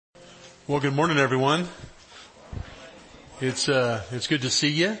Well, good morning, everyone. It's good to see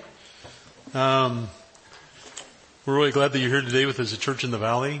you. We're really glad that you're here today with us at Church in the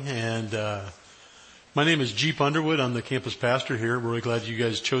Valley. And my name is Jeep Underwood. I'm the campus pastor here. We're really glad you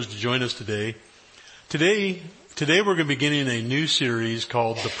guys chose to join us today. Today we're going to be beginning a new series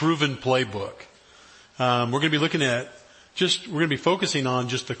called The Proven Playbook. We're going to be looking at we're going to be focusing on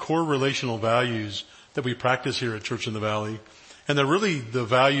just the core relational values that we practice here at Church in the Valley. And they're really the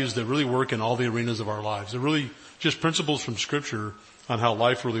values that really work in all the arenas of our lives. They're really just principles from Scripture on how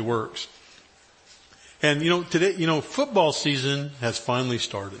life really works. And today, football season has finally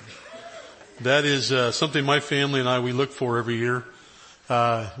started. That is something my family and I, we look for every year.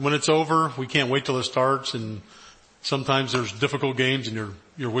 When it's over, we can't wait till it starts, and sometimes there's difficult games and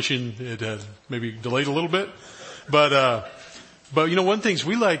you're wishing it had maybe delayed a little bit. But one thing is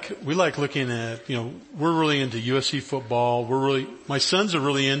we like looking at, we're really into USC football. My sons are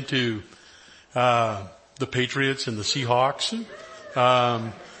really into, the Patriots and the Seahawks.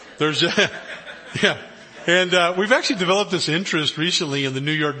 And we've actually developed this interest recently in the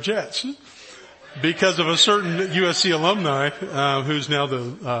New York Jets because of a certain USC alumni, who's now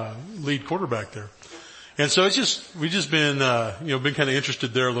the, lead quarterback there. And so we've just been, been kind of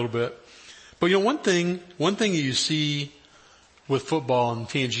interested there a little bit. But one thing you see with football and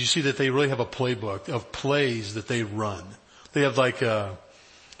teams, you see that they really have a playbook of plays that they run. They have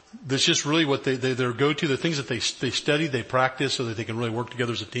that's just really what their go-to, the things that they study, they practice so that they can really work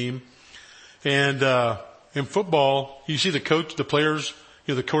together as a team. And, in football, you see the coach, the players,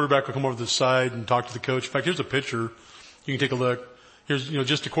 the quarterback will come over to the side and talk to the coach. In fact, here's a picture. You can take a look. Here's,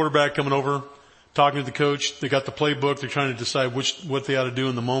 just a quarterback coming over, talking to the coach. They got the playbook. They're trying to decide what they ought to do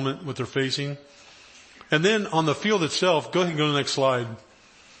in the moment, what they're facing. And then on the field itself, go ahead and go to the next slide.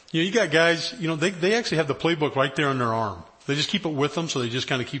 You got guys, they actually have the playbook right there on their arm. They just keep it with them, so they just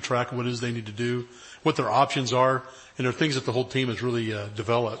kind of keep track of what it is they need to do, what their options are, and there are things that the whole team has really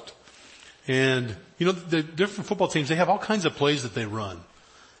developed. And, the different football teams, they have all kinds of plays that they run.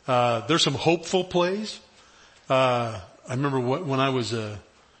 There's some hopeful plays. I remember when I was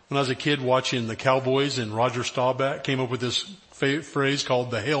a kid watching the Cowboys, and Roger Staubach came up with this phrase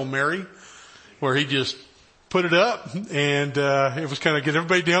called the Hail Mary, where he just put it up, and it was kind of get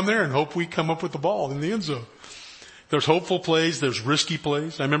everybody down there and hope we come up with the ball in the end zone. There's hopeful plays, there's risky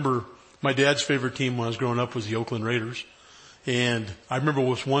plays. I remember my dad's favorite team when I was growing up was the Oakland Raiders. And I remember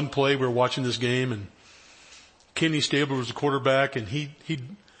with one play, we were watching this game, and Kenny Stabler was the quarterback, and he's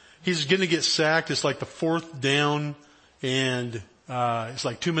going to get sacked. It's like the fourth down, and it's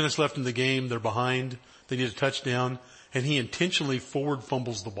like 2 minutes left in the game. They're behind. They need a touchdown, and he intentionally forward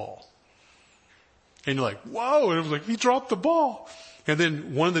fumbles the ball. And you're like, whoa! And it was like he dropped the ball. And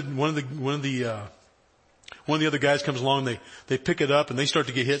then one of the other guys comes along. They pick it up and they start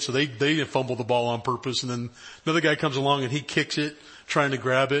to get hit, so they fumble the ball on purpose. And then another guy comes along and he kicks it, trying to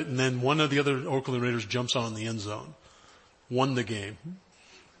grab it. And then one of the other Oakland Raiders jumps on in the end zone, won the game.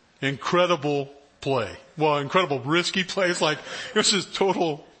 Incredible play. Well, incredible risky play. It's like it was just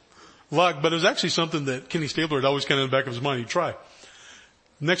total luck, but it was actually something that Kenny Stabler had always kind of in the back of his mind. He'd try.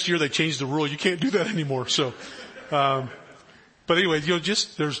 Next year they changed the rule. You can't do that anymore. So, but anyway,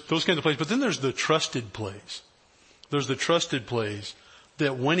 there's those kinds of plays. But then there's the trusted plays. There's the trusted plays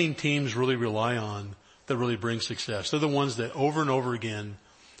that winning teams really rely on that really bring success. They're the ones that over and over again,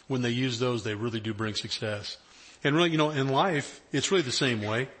 when they use those, they really do bring success. And really, in life, it's really the same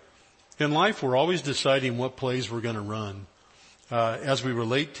way. In life, we're always deciding what plays we're going to run, as we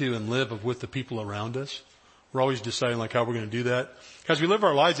relate to and live with the people around us. We're always deciding how we're going to do that. As we live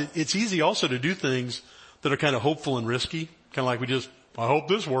our lives, it's easy also to do things that are kind of hopeful and risky. Kind of like I hope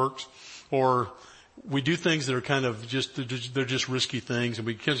this works. Or we do things that are kind of they're just risky things, and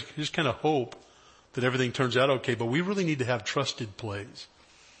we just kind of hope that everything turns out okay. But we really need to have trusted plays,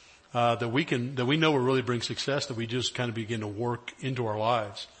 that we know will really bring success, that we just kind of begin to work into our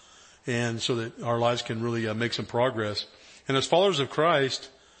lives. And so that our lives can really make some progress. And as followers of Christ,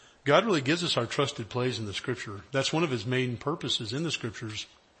 God really gives us our trusted plays in the Scripture. That's one of His main purposes in the Scriptures,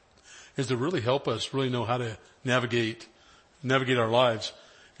 is to really help us really know how to navigate our lives.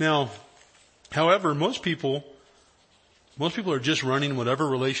 Now, however, most people are just running whatever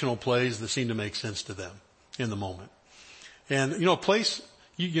relational plays that seem to make sense to them in the moment. And, a place,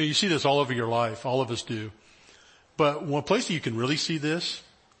 you see this all over your life. All of us do. But one place that you can really see this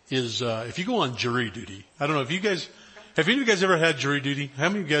is, if you go on jury duty. I don't know if have any of you guys ever had jury duty? How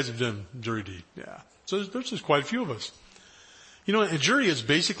many of you guys have done jury duty? Yeah. So there's just quite a few of us. A jury is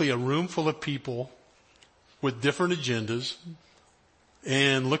basically a room full of people with different agendas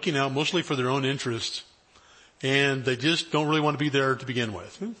and looking out mostly for their own interests, and they just don't really want to be there to begin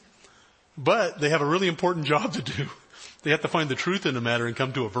with. but they have a really important job to do. They have to find the truth in the matter and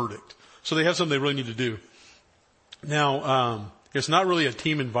come to a verdict. So they have something they really need to do. Now, it's not really a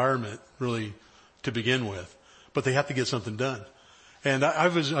team environment really to begin with, but they have to get something done. And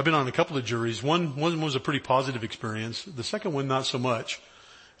I've been on a couple of juries. One was a pretty positive experience. The second one, not so much.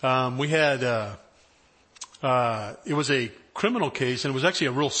 We had, it was a criminal case, and it was actually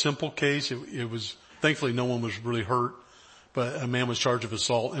a real simple case. It was, thankfully no one was really hurt, but a man was charged of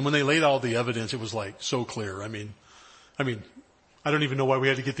assault. And when they laid all the evidence, it was like so clear. I mean, I don't even know why we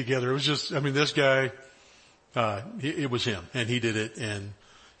had to get together. It was just, this guy, it was him, and he did it, and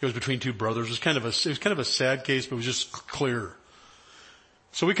it was between two brothers. It was kind of a sad case, but it was just clear.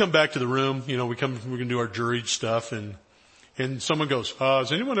 So we come back to the room, we're going to do our jury stuff, and someone goes,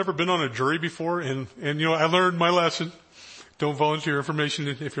 has anyone ever been on a jury before? And I learned my lesson. Don't volunteer information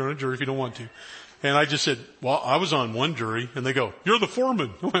if you're on a jury if you don't want to. And I just said, well, I was on one jury, and they go, you're the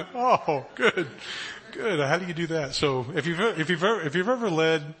foreman. I went, oh, good. How do you do that? So if you've ever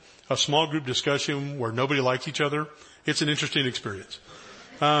led a small group discussion where nobody likes each other, it's an interesting experience.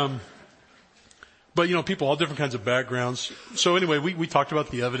 But people, all different kinds of backgrounds. So anyway, we talked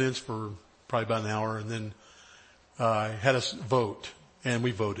about the evidence for probably about an hour, and then had us vote, and we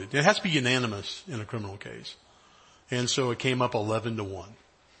voted. It has to be unanimous in a criminal case. And so it came up 11-1.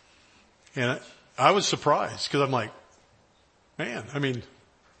 And I was surprised, because I'm like, man,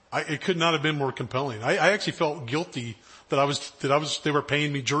 it could not have been more compelling. I actually felt guilty that they were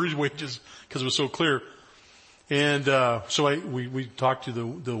paying me jury's wages because it was so clear. And, so we talked to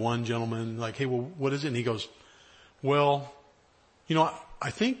the one gentleman, like, hey, well, what is it? And he goes, well, I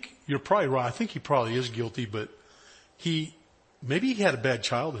think you're probably right. I think he probably is guilty, but maybe he had a bad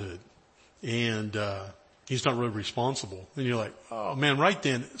childhood, and, he's not really responsible. And you're like, oh man, right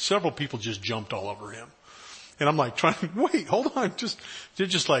then, several people just jumped all over him. And I'm like wait, hold on. They're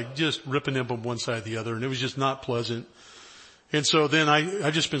just ripping him from one side or the other. And it was just not pleasant. And so then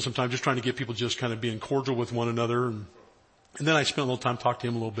I just spent some time just trying to get people just kind of being cordial with one another. And then I spent a little time talking to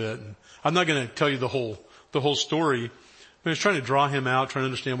him a little bit. And I'm not going to tell you the whole story. I was trying to draw him out, trying to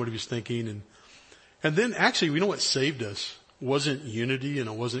understand what he was thinking. And then actually, what saved us wasn't unity and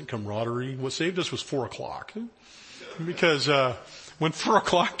it wasn't camaraderie. What saved us was 4:00. Because, when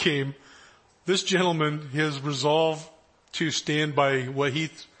 4:00 came, this gentleman, his resolve to stand by what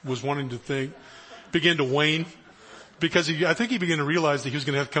he was wanting to think began to wane, because I think he began to realize that he was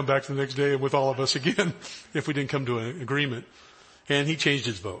going to have to come back the next day with all of us again if we didn't come to an agreement. And he changed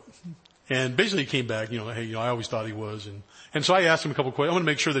his vote. And basically he came back, hey, I always thought he was. And so I asked him a couple of questions. I want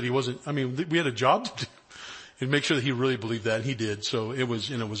to make sure that he wasn't, we had a job to do and make sure that he really believed that, and he did. So it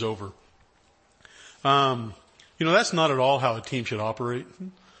was over. That's not at all how a team should operate.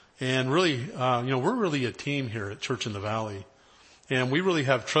 And really, we're really a team here at Church in the Valley. And we really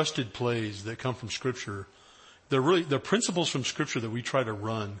have trusted plays that come from Scripture. They're principles from Scripture that we try to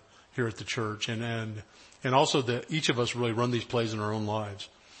run here at the church. And also that each of us really run these plays in our own lives.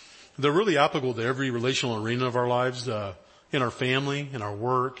 They're really applicable to every relational arena of our lives, in our family, in our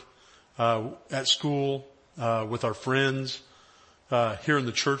work, at school, with our friends, here in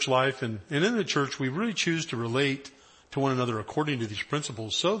the church life. And in the church, we really choose to relate to one another according to these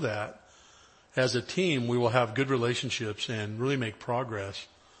principles, so that as a team we will have good relationships and really make progress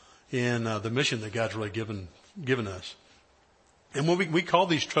in the mission that God's really given us. And when we call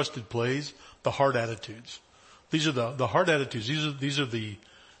these trusted plays the heart attitudes. These are the heart attitudes. These are the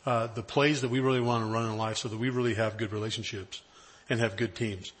plays that we really want to run in life, so that we really have good relationships and have good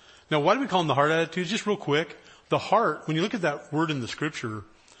teams. Now, why do we call them the heart attitudes? Just real quick, the heart, when you look at that word in the Scripture,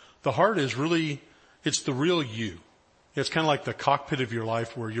 the heart is really, it's the real you. It's kind of like the cockpit of your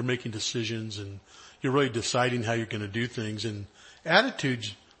life where you're making decisions and you're really deciding how you're going to do things. And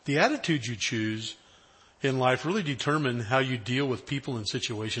the attitudes you choose in life really determine how you deal with people and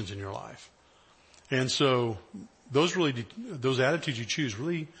situations in your life. And so those attitudes you choose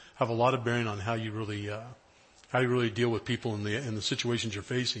really have a lot of bearing on how you really deal with people in the situations you're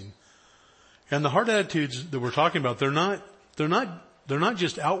facing. And the heart attitudes that we're talking about, they're not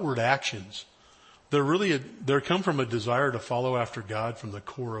just outward actions. They come from a desire to follow after God from the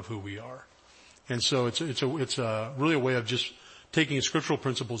core of who we are. And so it's really a way of just taking scriptural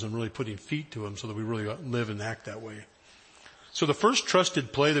principles and really putting feet to them so that we really live and act that way. So the first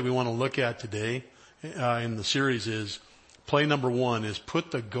trusted play that we want to look at today, in the series is play number 1 is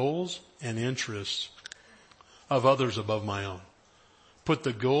put the goals and interests of others above my own. Put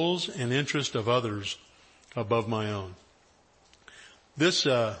the goals and interests of others above my own. This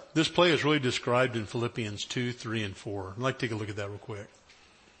play is really described in Philippians 2, 3, and 4. I'd like to take a look at that real quick.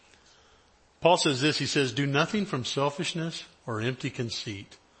 Paul says this, he says, do nothing from selfishness or empty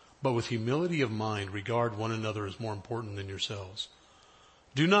conceit, but with humility of mind regard one another as more important than yourselves.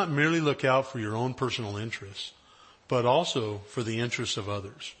 Do not merely look out for your own personal interests, but also for the interests of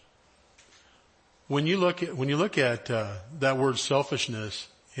others. When you look at that word selfishness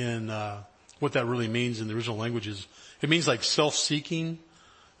and what that really means in the original languages, it means like self-seeking,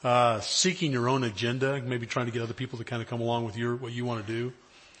 seeking your own agenda, maybe trying to get other people to kind of come along with what you want to do.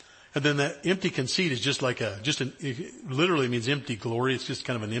 And then that empty conceit is just like it literally means empty glory. It's just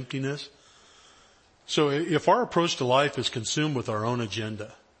kind of an emptiness. So if our approach to life is consumed with our own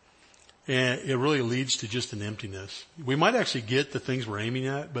agenda, and it really leads to just an emptiness. We might actually get the things we're aiming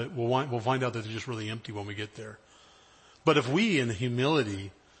at, but we'll find out that they're just really empty when we get there. But if we, in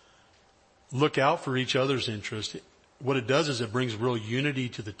humility, look out for each other's interest, what it does is it brings real unity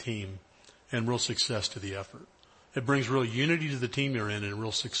to the team and real success to the effort. It brings real unity to the team you're in and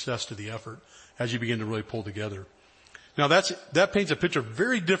real success to the effort as you begin to really pull together. Now that paints a picture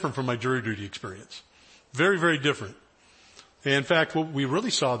very different from my jury duty experience. Very, very different. And in fact, we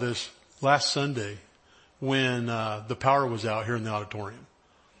really saw this last Sunday when the power was out here in the auditorium.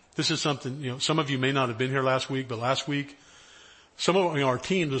 This is something, some of you may not have been here last week, but last week, some of our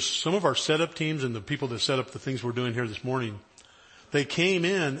teams, some of our setup teams and the people that set up the things we're doing here this morning, they came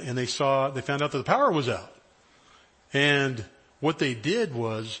in and they found out that the power was out. And what they did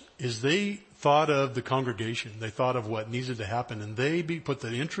is they thought of the congregation. They thought of what needed to happen, and they put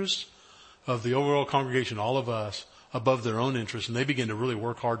the interests of the overall congregation, all of us, above their own interests, and they began to really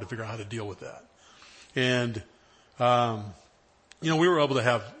work hard to figure out how to deal with that. And, we were able to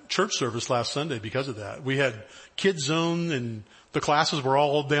have church service last Sunday because of that. We had kids zone, and the classes were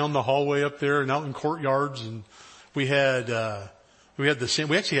all down the hallway up there and out in courtyards, and we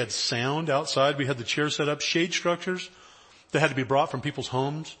actually had sound outside. We had the chairs set up, shade structures that had to be brought from people's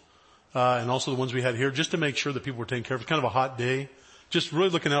homes, and also the ones we had here, just to make sure that people were taken care of. It's kind of a hot day. Just really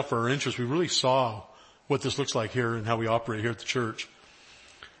looking out for our interests. We really saw what this looks like here and how we operate here at the church.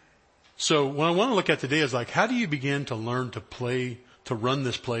 So what I want to look at today is how do you begin to learn to run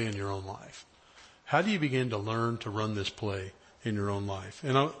this play in your own life? How do you begin to learn to run this play in your own life?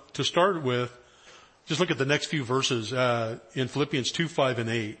 And to start with, just look at the next few verses in Philippians 2, 5, and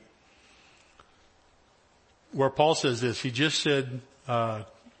 8, where Paul says this. He just said what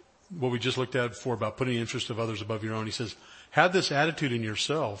we just looked at before about putting the interest of others above your own. He says, have this attitude in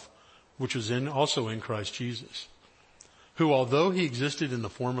yourself, which was also in Christ Jesus, who, although he existed in the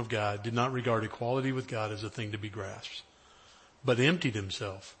form of God, did not regard equality with God as a thing to be grasped, but emptied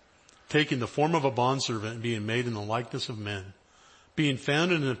himself, taking the form of a bondservant and being made in the likeness of men. Being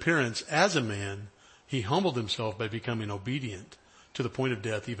found in an appearance as a man, he humbled himself by becoming obedient to the point of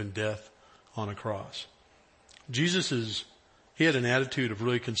death, even death on a cross. He had an attitude of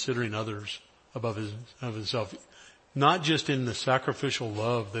really considering others above himself. Not just in the sacrificial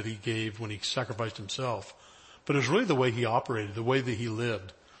love that he gave when he sacrificed himself, but it was really the way he operated, the way that he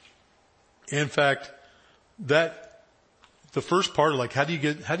lived. In fact, the first part of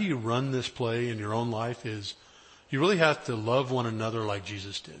how do you run this play in your own life is you really have to love one another like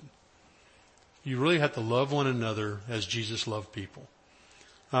Jesus did. You really have to love one another as Jesus loved people.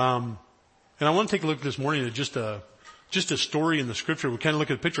 And I want to take a look this morning at just a story in the scripture. We kind of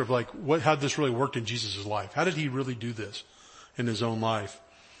look at a picture of how this really worked in Jesus' life. How did he really do this in his own life?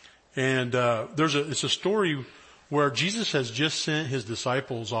 And, it's a story where Jesus has just sent his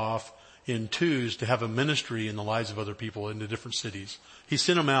disciples off in twos to have a ministry in the lives of other people in the different cities. He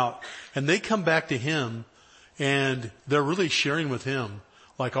sent them out, and they come back to him, and they're really sharing with him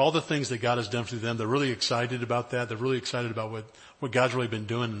all the things that God has done through them. They're really excited about that. They're really excited about what God's really been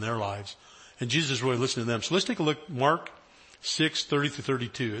doing in their lives. And Jesus is really listening to them. So let's take a look, Mark 6, 30 through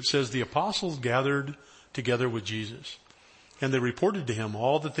 32. It says, the apostles gathered together with Jesus, and they reported to him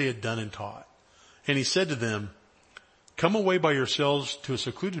all that they had done and taught. And he said to them, come away by yourselves to a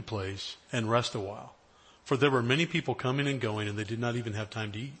secluded place and rest a while. For there were many people coming and going, and they did not even have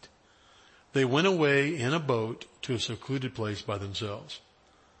time to eat. They went away in a boat to a secluded place by themselves.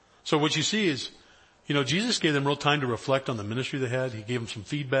 So what you see is, Jesus gave them real time to reflect on the ministry they had. He gave them some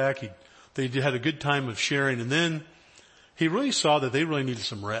feedback. They had a good time of sharing. And then he really saw that they really needed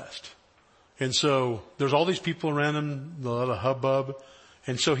some rest. And so there's all these people around them, a lot of hubbub.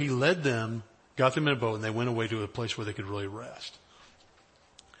 And so he led them, got them in a boat, and they went away to a place where they could really rest.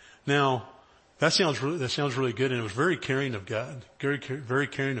 Now, that sounds really good, and it was very caring of God, very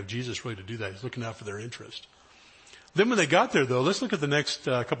caring of Jesus really to do that. He's looking out for their interest. Then when they got there, though, let's look at the next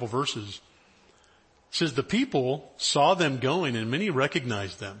couple verses. It says, the people saw them going, and many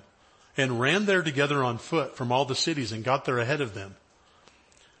recognized them, and ran there together on foot from all the cities and got there ahead of them.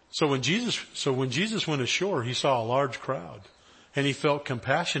 So when Jesus went ashore, he saw a large crowd, And he felt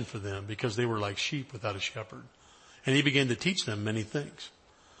compassion for them because they were like sheep without a shepherd. And he began to teach them many things.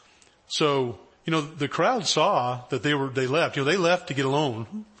 So, the crowd saw that they left. They left to get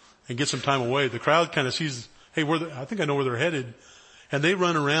alone and get some time away. The crowd kind of sees, hey, I think I know where they're headed. And they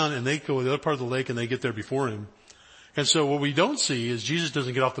run around and they go to the other part of the lake and they get there before him. And so what we don't see is Jesus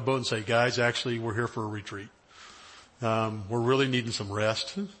doesn't get off the boat and say, guys, actually, we're here for a retreat. We're really needing some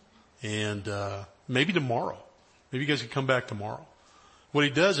rest. And, maybe tomorrow. Maybe you guys can come back tomorrow. What he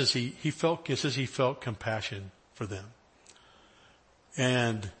does is he felt compassion for them.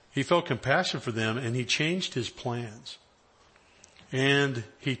 And he felt compassion for them and he changed his plans. And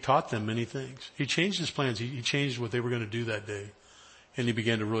he taught them many things. He changed his plans. He changed what they were going to do that day. And he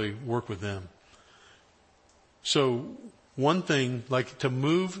began to really work with them. So one thing, like the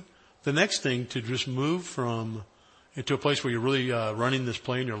next thing to just move into a place where you're really running this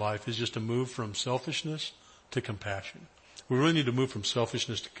play in your life is just to move from selfishness to compassion. We really need to move from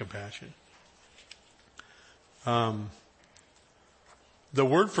selfishness to compassion. The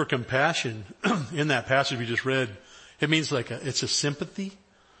word for compassion in that passage we just read, it means it's a sympathy.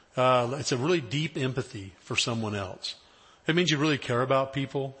 It's a really deep empathy for someone else. It means you really care about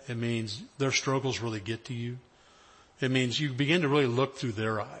people. It means their struggles really get to you. It means you begin to really look through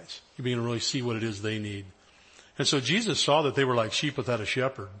their eyes. You begin to really see what it is they need. And so Jesus saw that they were like sheep without a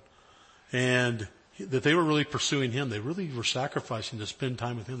shepherd and that they were really pursuing him. They really were sacrificing to spend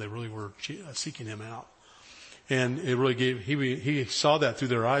time with him. They really were seeking him out. And it really he saw that through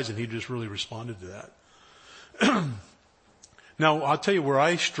their eyes and he just really responded to that. Now, I'll tell you where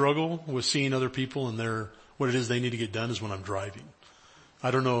I struggle with seeing other people and what it is they need to get done is when I'm driving.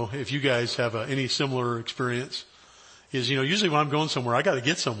 I don't know if you guys have any similar experience. Usually when I'm going somewhere, I got to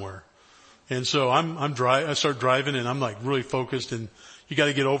get somewhere. And so I start driving and I'm like really focused and you got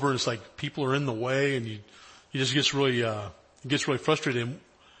to get over and it's like people are in the way and you just gets really frustrated. And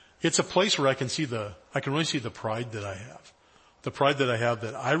it's a place where I can really see the pride that I have. The pride that I have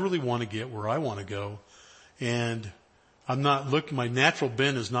that I really want to get where I want to go. And my natural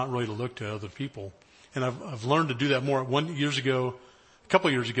bent is not really to look to other people. And I've learned to do that more. A couple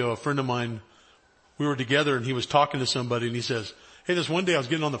of years ago, a friend of mine, we were together and he was talking to somebody and he says, hey, this one day I was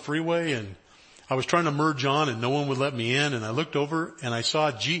getting on the freeway and I was trying to merge on and no one would let me in and I looked over and I saw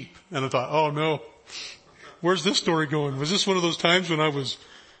a Jeep and I thought, oh no, where's this story going? Was this one of those times when I was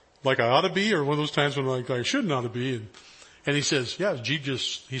like I ought to be or one of those times when I shouldn't ought to be? And he says, yeah, Jeep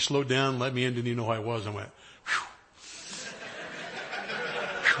he slowed down, let me in, didn't even know who I was. I went,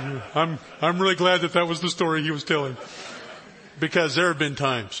 whew. I'm really glad that was the story he was telling. Because there have been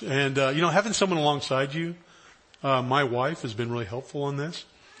times. And, having someone alongside you, my wife has been really helpful on this.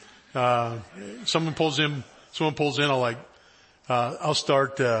 Someone pulls in, I'll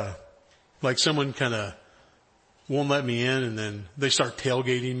start, someone kind of won't let me in and then they start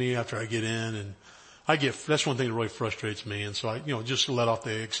tailgating me after I get in and that's one thing that really frustrates me. And so I, just let off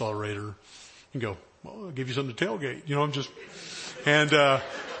the accelerator and go, well, I'll give you something to tailgate.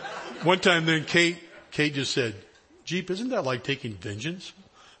 One time then Kate just said, Jeep, isn't that like taking vengeance?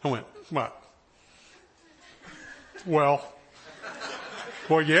 I went, what? Well,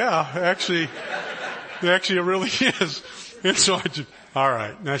 yeah, actually it really is. And so all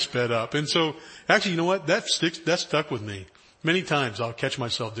right, and I sped up. And so actually, you know what? That stuck with me. Many times I'll catch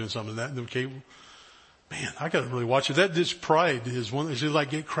myself doing something like that. Okay, man, I gotta really watch it. This pride is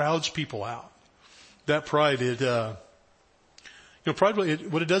it crowds people out. That pride, pride,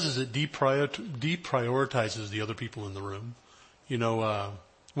 what it does is it deprioritizes the other people in the room.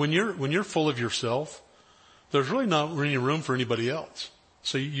 When you're full of yourself, there's really not any room for anybody else.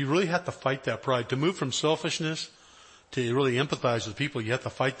 So you really have to fight that pride. To move from selfishness to really empathize with people, you have to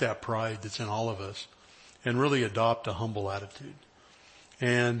fight that pride that's in all of us and really adopt a humble attitude.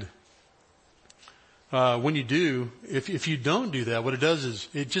 And when you do, if you don't do that, what it does is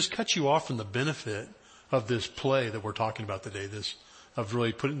it just cuts you off from the benefit of this play that we're talking about today, of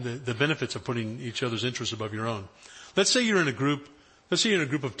really putting the benefits of putting each other's interests above your own. Let's say you're in a group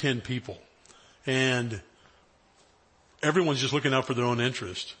of 10 people and everyone's just looking out for their own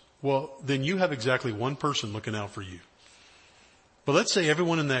interest. Well, then you have exactly one person looking out for you. But let's say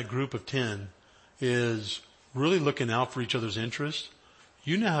everyone in that group of 10 is really looking out for each other's interests.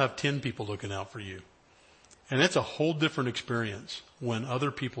 You now have 10 people looking out for you. And it's a whole different experience when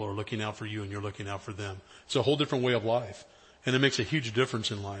other people are looking out for you and you're looking out for them. It's a whole different way of life. And it makes a huge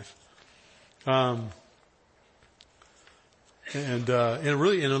difference in life. And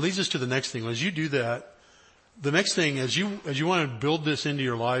it leads us to the next thing. As you do that, the next thing, as you want to build this into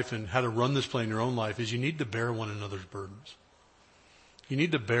your life and how to run this play in your own life, is you need to bear one another's burdens. You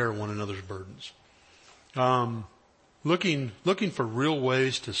need to bear one another's burdens. looking for real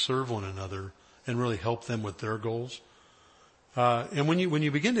ways to serve one another and really help them with their goals. And when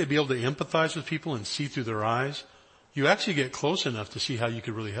you begin to be able to empathize with people and see through their eyes, you actually get close enough to see how you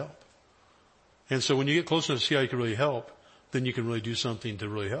could really help. And so when you get close enough to see how you can really help, then you can really do something to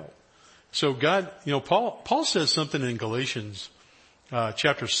really help. So God, Paul says something in Galatians,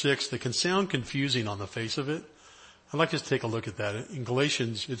 chapter 6 that can sound confusing on the face of it. I'd like us to take a look at that. In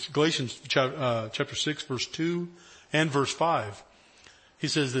Galatians, it's Galatians chapter 6 verse 2 and verse 5. He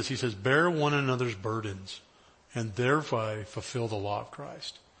says this, he says, bear one another's burdens and thereby fulfill the law of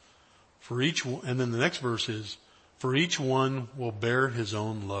Christ. And then the next verse is, for each one will bear his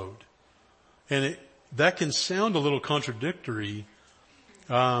own load. And that can sound a little contradictory.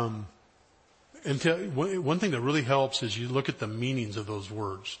 One thing that really helps is you look at the meanings of those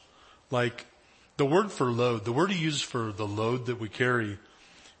words. Like the word for load, the word he uses for the load that we carry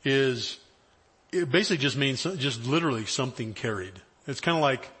it basically just means just literally something carried. It's kind of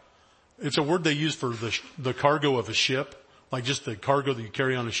like, it's a word they use for the cargo of a ship, like just the cargo that you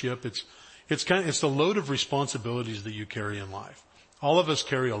carry on a ship. It's the load of responsibilities that you carry in life. All of us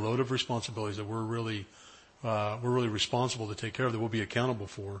carry a load of responsibilities that we're really responsible to take care of, that we'll be accountable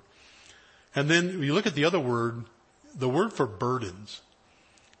for. And then you look at the other word, the word for burdens.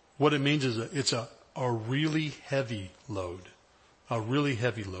 What it means is it's a really heavy load, a really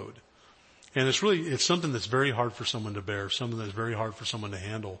heavy load. And it's something that's very hard for someone to bear, something that's very hard for someone to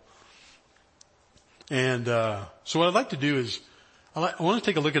handle. And, so what I'd like to do is, I want to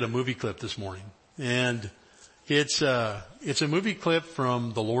take a look at a movie clip this morning. And it's a movie clip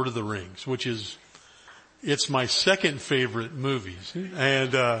from The Lord of the Rings, it's my second favorite movies.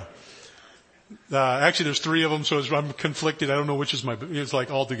 And, actually there's 3 of them, so I'm conflicted. I don't know which is it's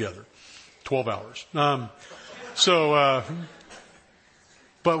like all together. 12 hours.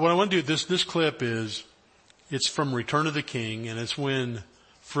 But what I want to do, this clip it's from Return of the King, and it's when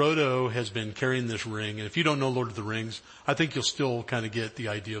Frodo has been carrying this ring. And if you don't know Lord of the Rings, I think you'll still kind of get the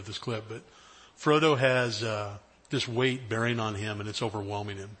idea of this clip. But Frodo has, this weight bearing on him, and it's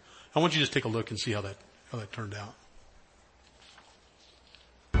overwhelming him. I want you to just take a look and see how that turned out.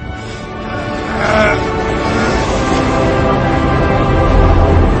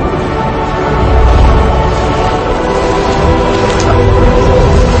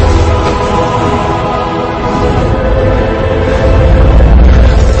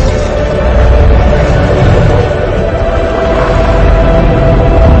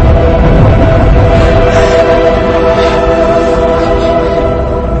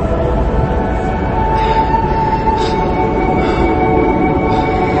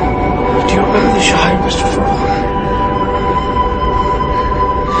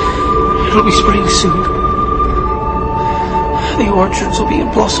 It'll be spring soon. The orchards will be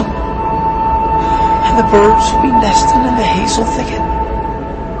in blossom, and the birds will be nesting in the hazel thicket.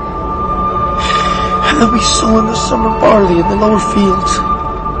 And they'll be sowing the summer barley in the lower fields,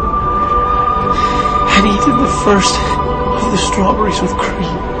 and eating the first of the strawberries with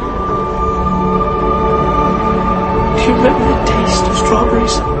cream. Do you remember the taste of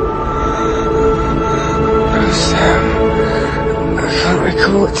strawberries? No, Sam. I can't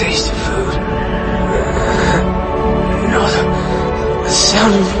recall the taste of food. No, the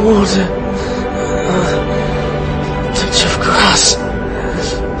sound of water. Touch of grass.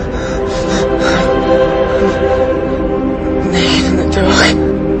 Naked in the dark.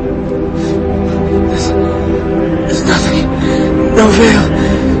 There's nothing, no veil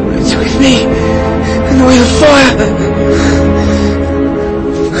between me and the wheel of fire.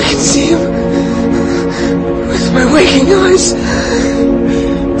 I can see him with my waking eyes.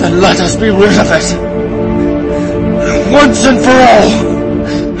 Then let us be rid of it, once and for all.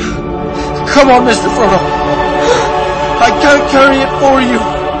 Come on, Mr. Frodo. I can't carry it for you,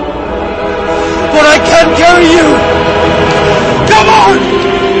 but I can carry you. Come on!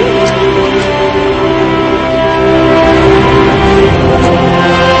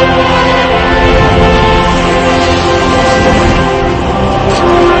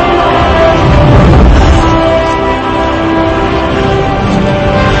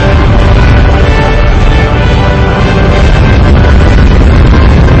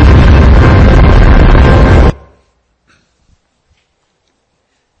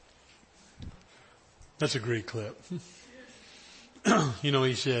 That's a great clip.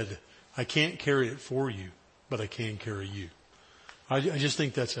 He said, I can't carry it for you, but I can carry you. I just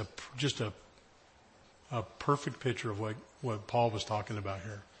think that's just a perfect picture of what Paul was talking about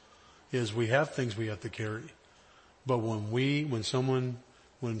here. Is we have things we have to carry. But when someone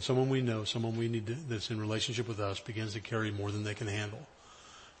we know, someone we need that's in relationship with us begins to carry more than they can handle,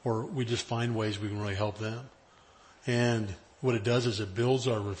 or we just find ways we can really help them, And what it does is it builds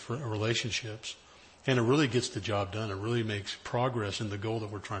our relationships, and it really gets the job done. It really makes progress in the goal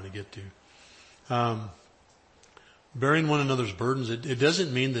that we're trying to get to. Bearing one another's burdens, it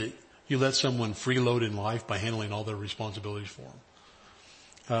doesn't mean that you let someone freeload in life by handling all their responsibilities for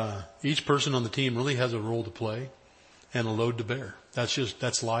them. Each person on the team really has a role to play and a load to bear.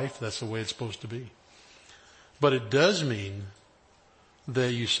 That's life. That's the way it's supposed to be. But it does mean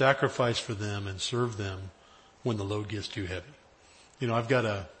that you sacrifice for them and serve them when the load gets too heavy. You know,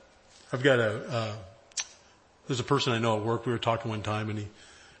 there's a person I know at work. We were talking one time, and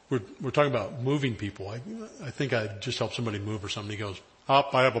we're talking about moving people. I think I just helped somebody move or something. He goes,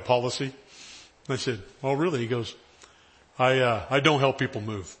 I have a policy. And I said, oh really? He goes, I don't help people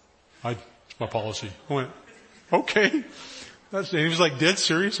move. It's my policy. I went, okay. And he was like dead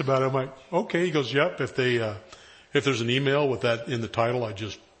serious about it. I'm like, okay. He goes, yep. If there's an email with that in the title, I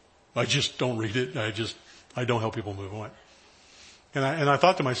just don't read it. I don't help people move. I went, and I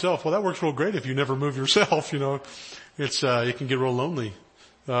thought to myself, well, that works real great if you never move yourself. You know, it can get real lonely,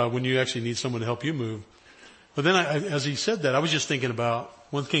 when you actually need someone to help you move. But then as he said that, I was just thinking about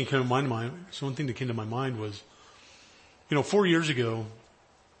one thing that came to my mind. So one thing that came to my mind was, 4 years ago,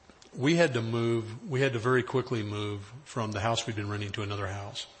 we had to very quickly move from the house we'd been renting to another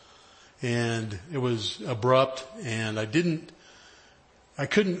house. And it was abrupt, and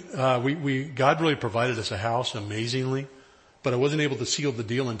God really provided us a house amazingly, but I wasn't able to seal the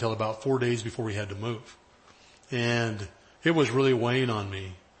deal until about 4 days before we had to move. And it was really weighing on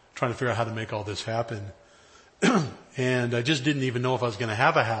me, trying to figure out how to make all this happen. And I just didn't even know if I was going to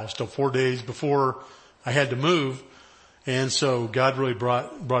have a house till 4 days before I had to move. And so God really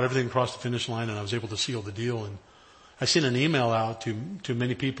brought everything across the finish line, and I was able to seal the deal. And I sent an email out to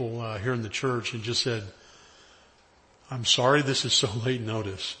many people here in the church and just said, I'm sorry this is so late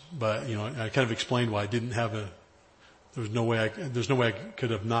notice, but I kind of explained why I didn't have there's no way I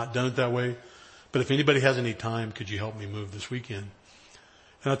could have not done it that way. But if anybody has any time, could you help me move this weekend?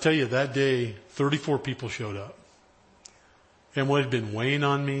 And I'll tell you, that day, 34 people showed up. And what had been weighing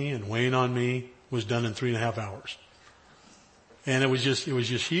on me was done in 3.5 hours. And it was just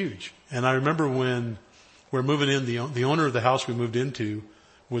huge. And I remember when we're moving in, the owner of the house we moved into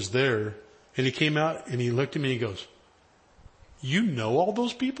was there, and he came out and he looked at me and he goes, you know all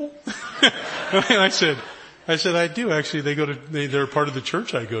those people? And I said, I do actually. They're part of the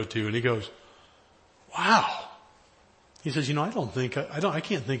church I go to. And he goes, wow. He says, I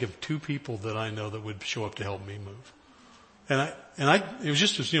can't think of 2 people that I know that would show up to help me move. It was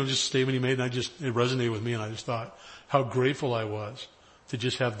just a statement he made, and it resonated with me, and I just thought how grateful I was to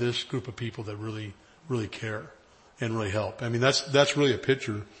just have this group of people that really, really care and really help. I mean, that's really a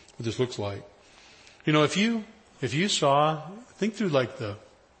picture of what this looks like. If you saw, think through like the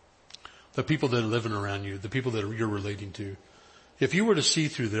people that are living around you, the people that you're relating to. If you were to see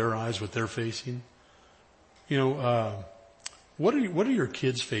through their eyes what they're facing, what are your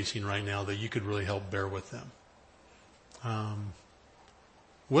kids facing right now that you could really help bear with them?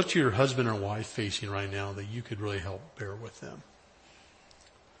 What's your husband or wife facing right now that you could really help bear with them?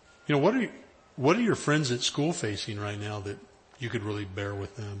 What are your friends at school facing right now that you could really bear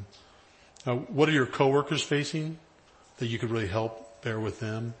with them? What are your coworkers facing that you could really help bear with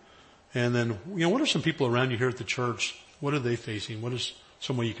them? And then, what are some people around you here at the church? What are they facing? What is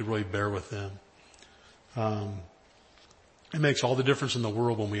some way you could really bear with them? It makes all the difference in the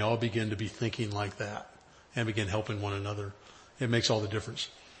world when we all begin to be thinking like that and begin helping one another. It makes all the difference.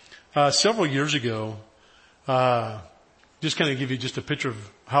 Several years ago, just kind of give you just a picture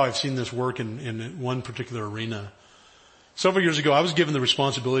of how I've seen this work in one particular arena. Several years ago, I was given the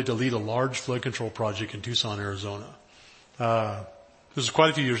responsibility to lead a large flood control project in Tucson, Arizona. This was quite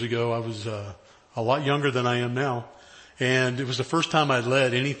a few years ago. I was a lot younger than I am now. And it was the first time I'd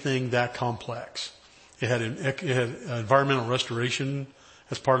led anything that complex. It had environmental restoration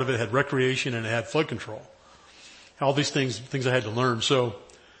as part of it. It had recreation, and it had flood control. All these things I had to learn. So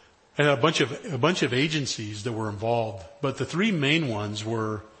I had a bunch of agencies that were involved. But the 3 main ones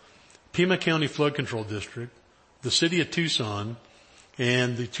were Pima County Flood Control District, the City of Tucson,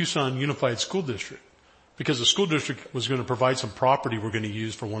 and the Tucson Unified School District. Because the school district was going to provide some property we're going to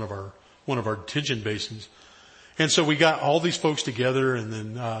use for one of our detention basins. And so we got all these folks together, and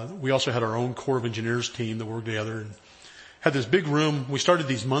then we also had our own Corps of Engineers team that worked together and had this big room. We started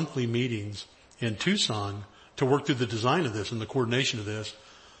these monthly meetings in Tucson to work through the design of this and the coordination of this.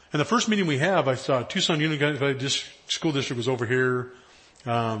 And the first meeting we have, I saw Tucson Unified School District was over here,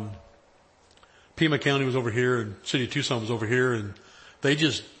 Pima County was over here, and City of Tucson was over here, and they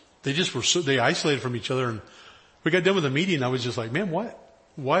isolated from each other. And we got done with the meeting, and I was just like, man, what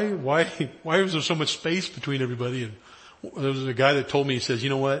why was there so much space between everybody? And there was a guy that told me, he says, you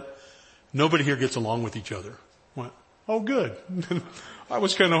know what? Nobody here gets along with each other. I went, oh, good. I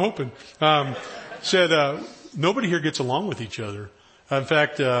was kind of hoping. Said, nobody here gets along with each other. In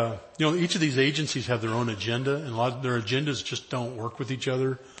fact, each of these agencies have their own agenda, and a lot of their agendas just don't work with each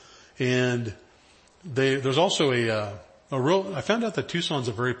other. And there's also I found out that Tucson's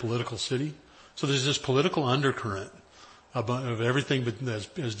a very political city. So there's this political undercurrent of everything, but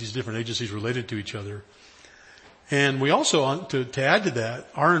as these different agencies related to each other. And we also, to add to that,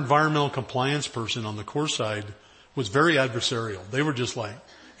 our environmental compliance person on the Corps side was very adversarial. They were just like,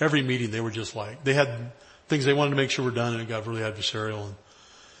 every meeting they were just like, they had things they wanted to make sure were done, and it got really adversarial.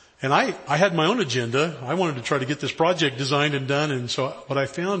 And I had my own agenda. I wanted to try to get this project designed and done. And so what I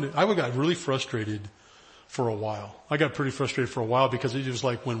found, I got really frustrated for a while. I got pretty frustrated for a while because it was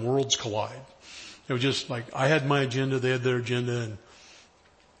like when worlds collide. It was just like I had my agenda, they had their agenda, and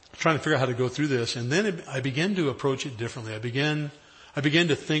trying to figure out how to go through this. And then I began to approach it differently. I began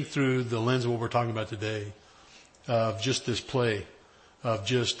to think through the lens of what we're talking about today, of just this play, of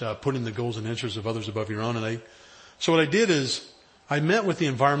just putting the goals and interests of others above your own. And so what I did is I met with the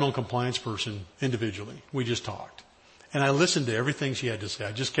environmental compliance person individually. We just talked. And I listened to everything she had to say.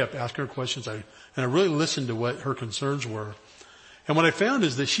 I just kept asking her questions. And I really listened to what her concerns were. And what I found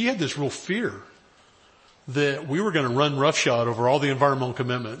is that she had this real fear that we were going to run roughshod over all the environmental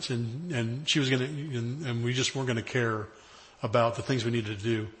commitments, and she was going to, and we just weren't going to care about the things we needed to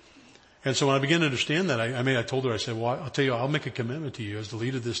do. And so when I began to understand that, I told her, I said, well, I'll tell you, I'll make a commitment to you as the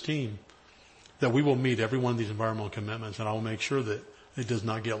lead of this team that we will meet every one of these environmental commitments, and I will make sure that it does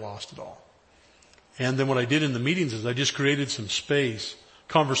not get lost at all. And then what I did in the meetings is I just created some space,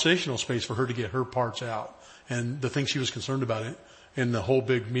 conversational space for her to get her parts out and the things she was concerned about in the whole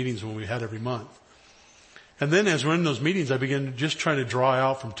big meetings when we had every month. And then as we're in those meetings, I began just trying to draw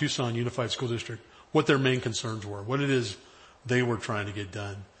out from Tucson Unified School District what their main concerns were, what it is they were trying to get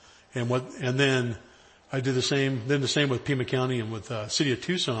done. And then I did the same with Pima County and with City of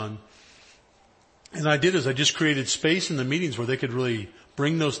Tucson. And I just created space in the meetings where they could really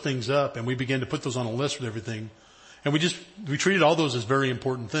bring those things up, and we began to put those on a list with everything. And we treated all those as very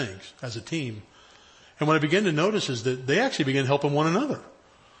important things as a team. And what I began to notice is that they actually began helping one another.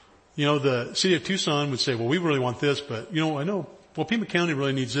 The City of Tucson would say, well, we really want this, but, I know, well, Pima County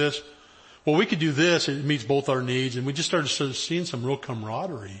really needs this. Well, we could do this. It meets both our needs. And we just started seeing some real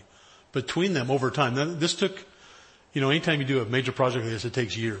camaraderie between them over time. Now, this took, anytime you do a major project like this, it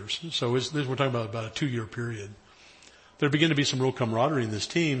takes years. So we're talking about a 2-year period. There began to be some real camaraderie in this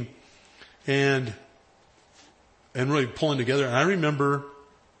team and really pulling together. And I remember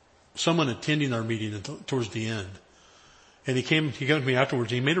someone attending our meeting towards the end. And he came to me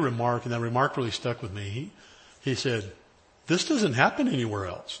afterwards, and he made a remark, and that remark really stuck with me. He said, this doesn't happen anywhere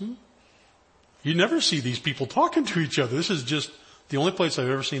else. You never see these people talking to each other. This is just the only place I've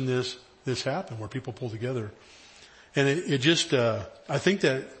ever seen this happen, where people pull together. And I think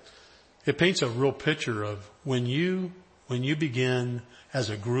that it paints a real picture of when you begin as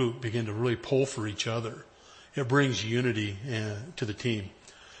a group, begin to really pull for each other, it brings unity to the team.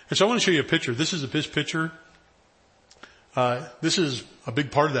 And so I want to show you a picture. This is this picture. This is a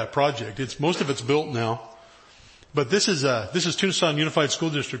big part of that project. Most of it's built now, but this is Tucson Unified School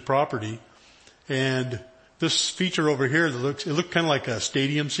District property, and this feature over here it looked kind of like a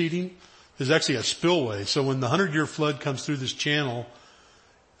stadium seating. There's actually a spillway, so when the 100-year flood comes through this channel,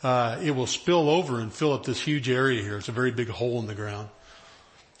 it will spill over and fill up this huge area here. It's a very big hole in the ground.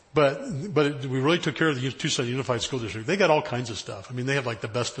 But we really took care of the Tucson Unified School District. They got all kinds of stuff. They have like the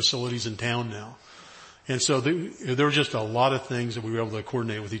best facilities in town now. And so there were just a lot of things that we were able to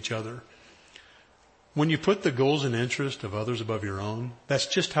coordinate with each other. When you put the goals and interests of others above your own, that's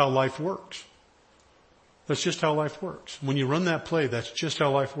just how life works. That's just how life works. When you run that play, that's just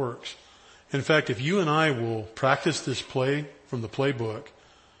how life works. In fact, if you and I will practice this play from the playbook,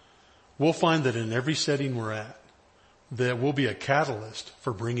 we'll find that in every setting we're at, that we'll be a catalyst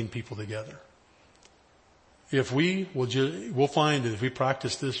for bringing people together. We'll find that if we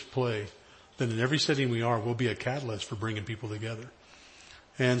practice this play, then in every setting we are, we'll be a catalyst for bringing people together.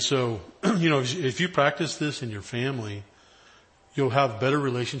 And so, if you practice this in your family, you'll have better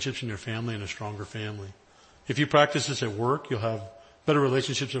relationships in your family and a stronger family. If you practice this at work, you'll have better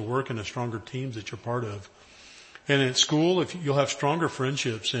relationships at work and a stronger teams that you're part of. And at school, you'll have stronger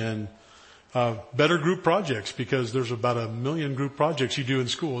friendships and better group projects, because there's about 1 million group projects you do in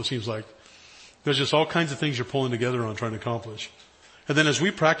school. It seems like there's just all kinds of things you're pulling together on trying to accomplish. And then as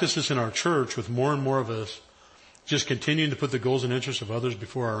we practice this in our church, with more and more of us just continuing to put the goals and interests of others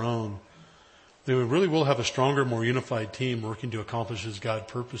before our own, then we really will have a stronger, more unified team working to accomplish His God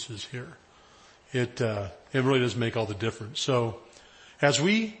purposes here. It really does make all the difference. So as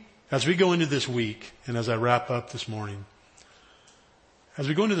we go into this week, and as I wrap up this morning, as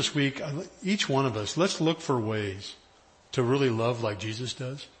we go into this week, each one of us, let's look for ways to really love like Jesus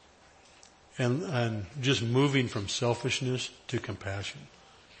does, and just moving from selfishness to compassion.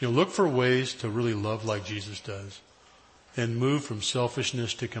 Look for ways to really love like Jesus does, and move from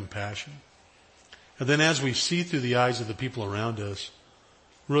selfishness to compassion. And then as we see through the eyes of the people around us,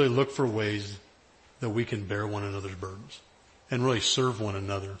 really look for ways that we can bear one another's burdens and really serve one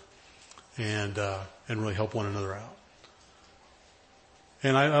another and really help one another out.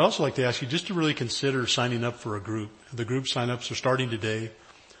 And I'd also like to ask you just to really consider signing up for a group. The group sign-ups are starting today,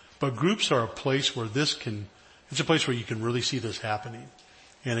 but groups are a place where it's a place where you can really see this happening.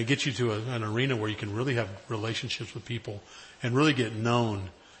 And it gets you to an arena where you can really have relationships with people and really get known.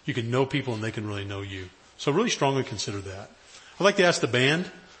 You can know people and they can really know you. So really strongly consider that. I'd like to ask the band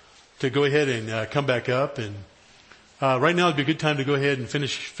to go ahead and come back up. And right now would be a good time to go ahead and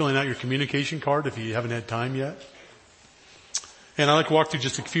finish filling out your communication card if you haven't had time yet. And I'd like to walk through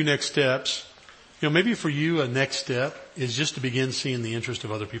just a few next steps. Maybe for you a next step is just to begin seeing the interest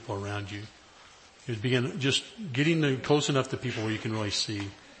of other people around you. You begin just getting close enough to people where you can really see.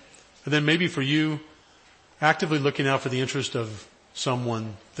 And then maybe for you, actively looking out for the interest of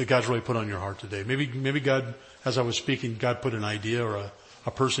someone that God's really put on your heart today. Maybe God, as I was speaking, God put an idea or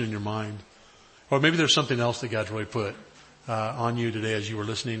a person in your mind. Or maybe there's something else that God's really put on you today as you were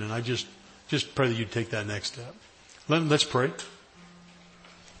listening. And I just pray that you'd take that next step. Let's pray.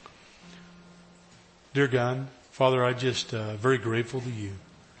 Dear God, Father, I just very grateful to you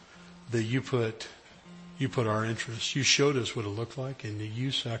that you put our interests. You showed us what it looked like, and that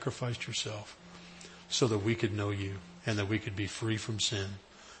you sacrificed yourself so that we could know you and that we could be free from sin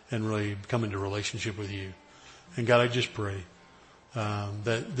and really come into relationship with you. And God, I just pray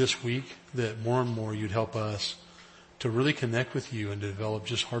that this week, that more and more you'd help us to really connect with you and to develop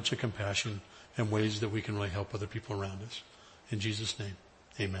just hearts of compassion and ways that we can really help other people around us. In Jesus' name,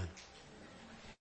 amen.